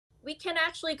We can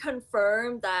actually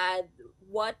confirm that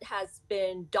what has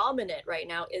been dominant right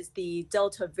now is the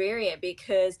Delta variant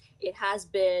because it has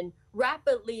been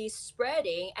rapidly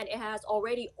spreading and it has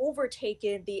already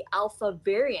overtaken the Alpha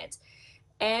variant.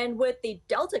 And with the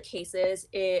Delta cases,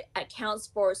 it accounts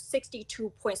for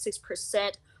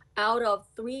 62.6% out of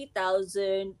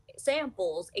 3,000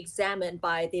 samples examined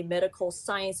by the Medical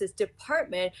Sciences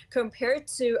Department compared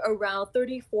to around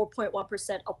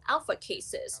 34.1% of Alpha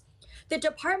cases. The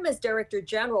department's Director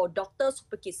General, Dr.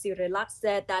 Supakit Sirilak,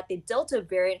 said that the Delta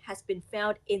variant has been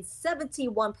found in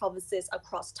 71 provinces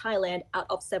across Thailand out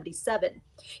of 77.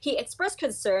 He expressed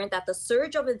concern that the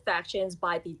surge of infections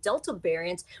by the Delta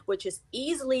variant, which is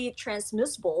easily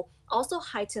transmissible, also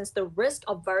heightens the risk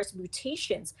of virus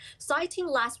mutations, citing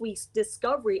last week's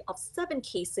discovery of 7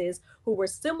 cases who were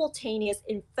simultaneously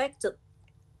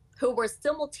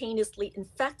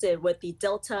infected with the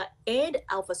Delta and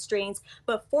Alpha strains,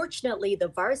 but fortunately the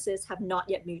viruses have not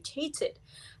yet mutated.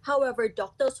 However,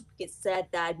 Dr. Supakit said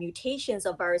that mutations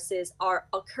of viruses are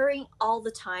occurring all the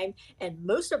time, and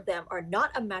most of them are not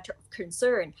a matter of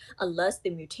concern unless the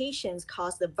mutations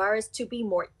cause the virus to be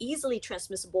more easily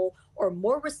transmissible or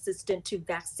more resistant to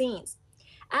vaccines.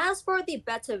 As for the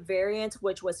Beta variant,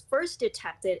 which was first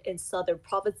detected in southern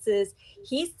provinces,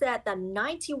 he said that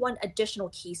 91 additional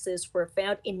cases were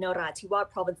found in Narathiwat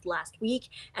province last week,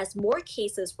 as more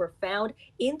cases were found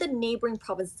in the neighboring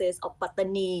provinces of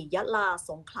Pattani, Yatla,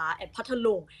 Songkhla, and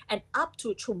Phathalung, and up to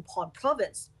Chumphon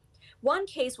province. One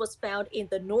case was found in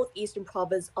the northeastern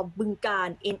province of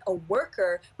Bungkan in a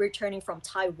worker returning from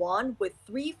Taiwan with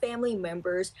 3 family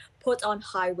members put on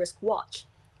high risk watch.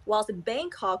 Whilst in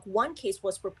Bangkok, one case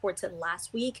was reported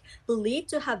last week, believed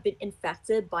to have been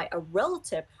infected by a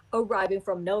relative arriving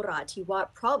from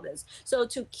Narathiwat province. So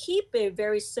to keep it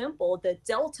very simple, the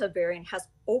Delta variant has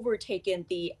overtaken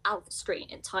the Alpha strain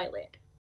in Thailand.